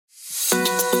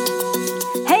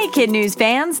Kid News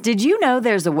fans, did you know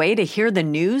there's a way to hear the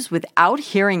news without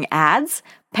hearing ads?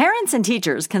 Parents and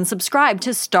teachers can subscribe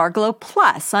to Starglow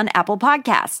Plus on Apple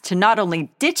Podcasts to not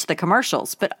only ditch the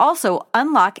commercials, but also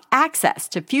unlock access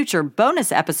to future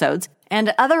bonus episodes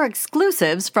and other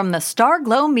exclusives from the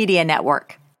Starglow Media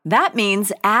Network. That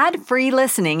means ad-free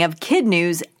listening of Kid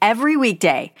News every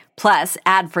weekday, plus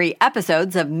ad-free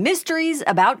episodes of Mysteries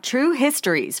About True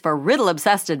Histories for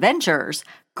riddle-obsessed adventurers,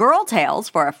 Girl Tales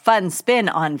for a fun spin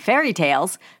on fairy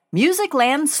tales,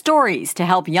 Musicland Stories to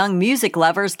help young music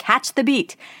lovers catch the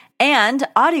beat, and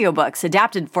audiobooks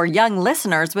adapted for young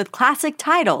listeners with classic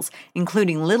titles,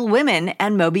 including Little Women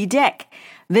and Moby Dick.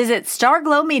 Visit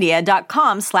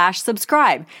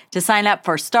starglowmedia.com/subscribe to sign up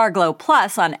for Starglow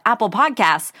Plus on Apple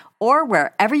Podcasts or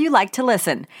wherever you like to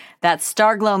listen. That's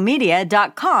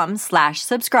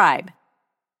starglowmedia.com/subscribe.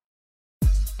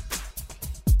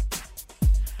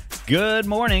 Good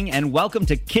morning and welcome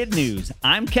to Kid News.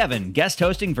 I'm Kevin, guest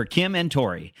hosting for Kim and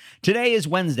Tori. Today is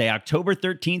Wednesday, October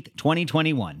 13th,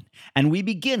 2021, and we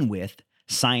begin with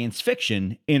science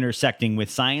fiction intersecting with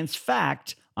science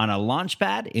fact on a launch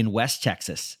pad in West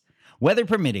Texas. Weather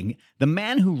permitting, the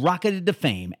man who rocketed to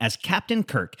fame as Captain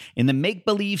Kirk in the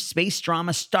make-believe space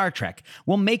drama Star Trek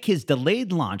will make his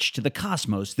delayed launch to the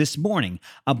cosmos this morning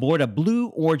aboard a Blue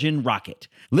Origin rocket.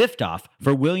 Liftoff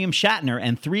for William Shatner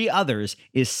and 3 others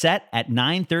is set at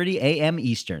 9:30 a.m.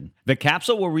 Eastern. The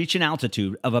capsule will reach an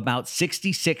altitude of about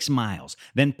 66 miles,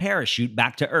 then parachute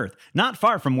back to Earth, not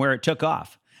far from where it took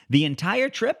off. The entire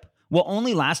trip will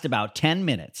only last about 10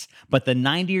 minutes, but the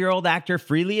 90-year-old actor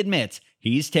freely admits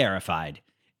he's terrified.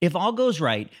 If all goes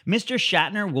right, Mr.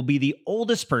 Shatner will be the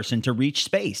oldest person to reach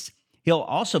space. He'll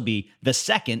also be the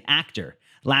second actor.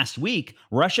 Last week,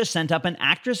 Russia sent up an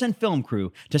actress and film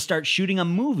crew to start shooting a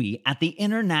movie at the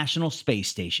International Space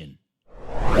Station.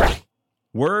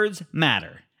 Words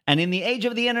matter, and in the age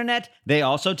of the internet, they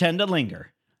also tend to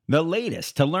linger. The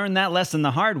latest to learn that lesson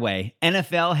the hard way,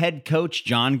 NFL head coach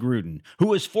Jon Gruden, who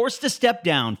was forced to step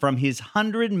down from his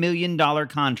 $100 million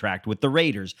contract with the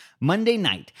Raiders Monday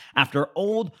night after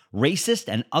old, racist,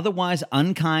 and otherwise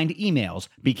unkind emails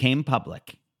became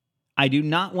public. "I do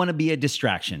not want to be a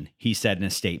distraction," he said in a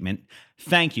statement.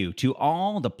 "Thank you to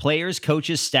all the players,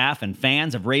 coaches, staff, and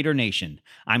fans of Raider Nation.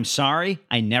 I'm sorry,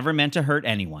 I never meant to hurt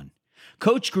anyone."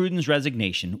 Coach Gruden's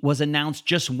resignation was announced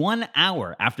just 1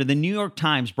 hour after the New York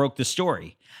Times broke the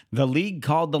story. The league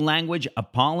called the language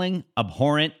appalling,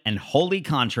 abhorrent, and wholly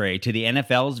contrary to the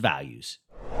NFL's values.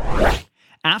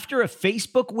 After a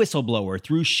Facebook whistleblower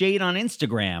threw shade on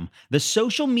Instagram, the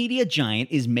social media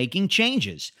giant is making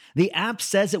changes. The app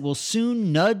says it will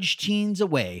soon nudge teens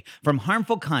away from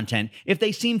harmful content if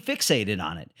they seem fixated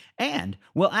on it, and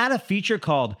will add a feature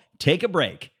called Take a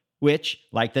Break, which,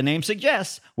 like the name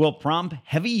suggests, will prompt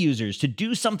heavy users to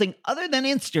do something other than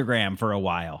Instagram for a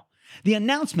while. The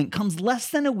announcement comes less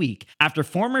than a week after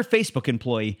former Facebook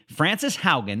employee Frances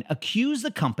Haugen accused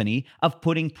the company of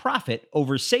putting profit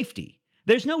over safety.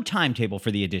 There's no timetable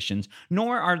for the additions,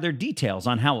 nor are there details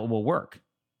on how it will work.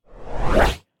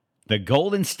 The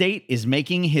Golden State is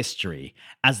making history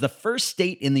as the first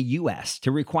state in the U.S.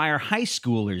 to require high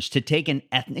schoolers to take an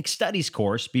ethnic studies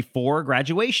course before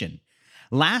graduation.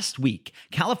 Last week,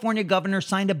 California governor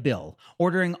signed a bill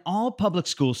ordering all public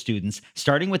school students,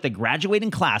 starting with the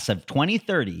graduating class of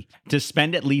 2030, to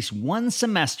spend at least 1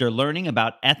 semester learning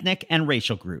about ethnic and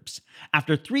racial groups.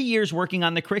 After 3 years working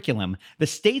on the curriculum, the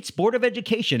state's Board of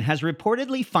Education has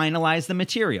reportedly finalized the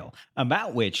material,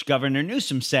 about which Governor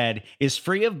Newsom said is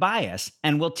free of bias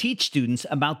and will teach students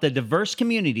about the diverse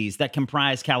communities that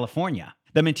comprise California.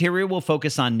 The material will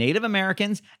focus on Native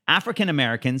Americans, African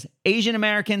Americans, Asian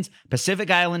Americans, Pacific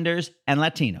Islanders, and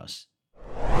Latinos.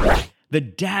 The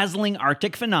dazzling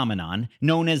Arctic phenomenon,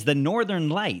 known as the Northern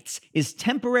Lights, is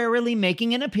temporarily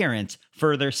making an appearance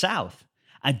further south.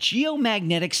 A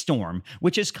geomagnetic storm,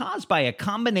 which is caused by a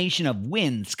combination of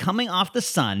winds coming off the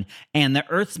sun and the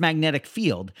Earth's magnetic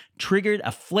field, triggered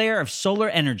a flare of solar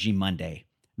energy Monday.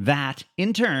 That,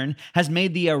 in turn, has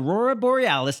made the aurora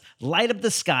borealis light up the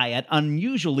sky at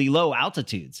unusually low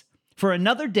altitudes. For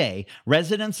another day,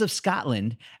 residents of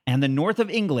Scotland and the north of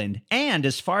England, and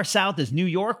as far south as New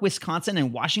York, Wisconsin,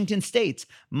 and Washington states,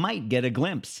 might get a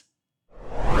glimpse.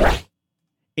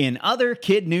 In other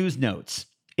Kid News notes,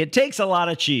 it takes a lot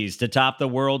of cheese to top the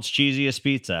world's cheesiest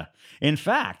pizza. In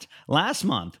fact, last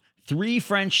month, 3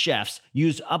 French chefs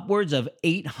used upwards of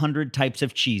 800 types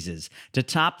of cheeses to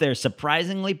top their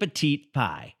surprisingly petite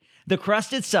pie. The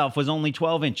crust itself was only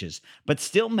 12 inches, but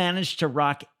still managed to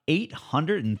rock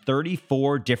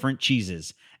 834 different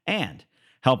cheeses and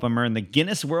help them earn the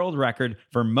Guinness World Record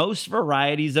for most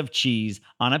varieties of cheese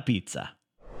on a pizza.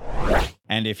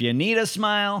 And if you need a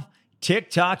smile,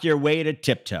 TikTok your way to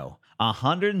Tiptoe, a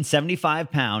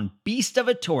 175-pound beast of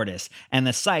a tortoise and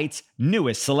the site's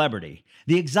newest celebrity.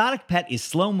 The exotic pet is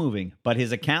slow-moving, but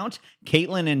his account,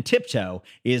 Caitlin and Tiptoe,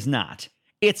 is not.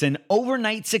 It's an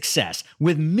overnight success,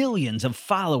 with millions of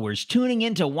followers tuning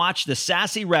in to watch the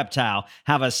sassy reptile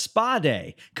have a spa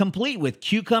day, complete with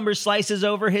cucumber slices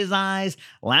over his eyes,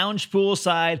 lounge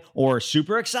poolside, or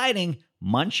super exciting,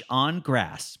 munch on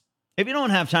grass. If you don't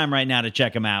have time right now to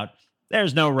check him out,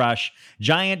 there's no rush.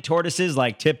 Giant tortoises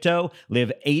like Tiptoe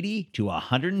live 80 to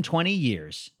 120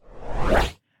 years.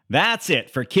 That's it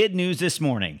for Kid News this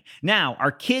morning. Now,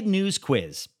 our Kid News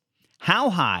quiz.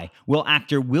 How high will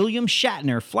actor William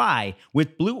Shatner fly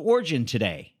with Blue Origin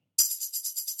today?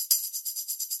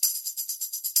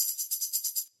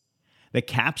 The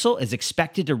capsule is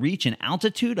expected to reach an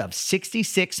altitude of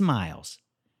 66 miles.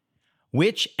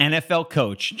 Which NFL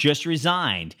coach just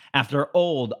resigned after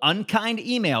old, unkind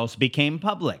emails became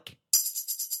public?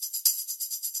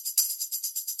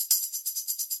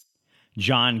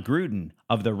 Jon Gruden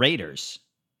of the Raiders.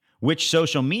 Which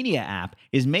social media app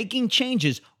is making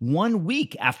changes 1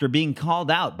 week after being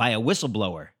called out by a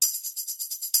whistleblower?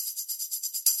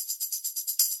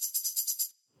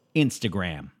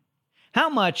 Instagram. How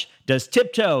much does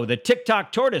Tiptoe the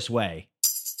TikTok tortoise weigh?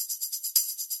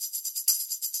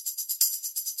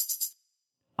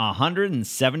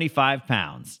 175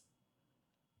 pounds.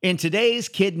 In today's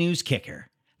Kid News Kicker,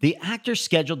 the actor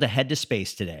scheduled to head to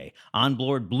space today on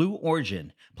board Blue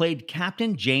Origin played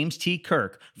Captain James T.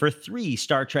 Kirk for 3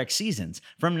 Star Trek seasons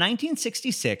from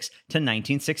 1966 to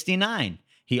 1969.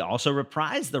 He also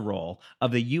reprised the role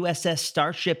of the USS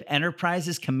Starship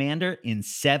Enterprise's commander in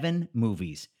 7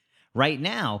 movies. Right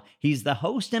now, he's the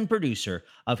host and producer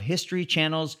of History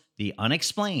Channel's The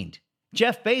Unexplained.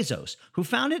 Jeff Bezos, who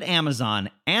founded Amazon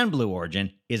and Blue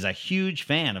Origin, is a huge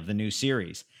fan of the new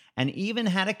series, and even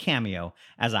had a cameo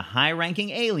as a high-ranking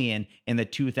alien in the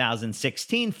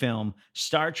 2016 film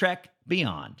Star Trek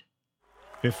Beyond.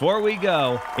 Before we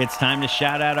go, it's time to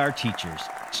shout out our teachers,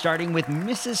 starting with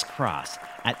Mrs. Cross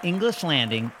at English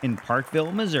Landing in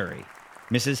Parkville, Missouri,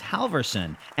 Mrs.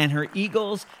 Halverson and her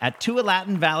Eagles at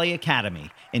Tualatin Valley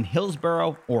Academy in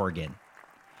Hillsboro, Oregon,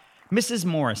 Mrs.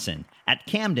 Morrison at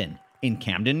Camden in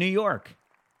Camden, New York,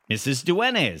 Mrs.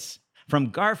 Duenes from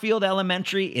Garfield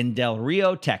Elementary in Del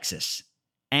Rio, Texas,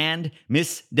 and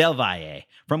Miss Del Valle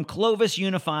from Clovis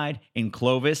Unified in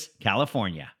Clovis,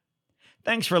 California.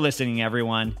 Thanks for listening,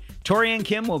 everyone. Tori and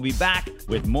Kim will be back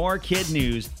with more Kid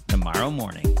News tomorrow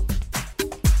morning.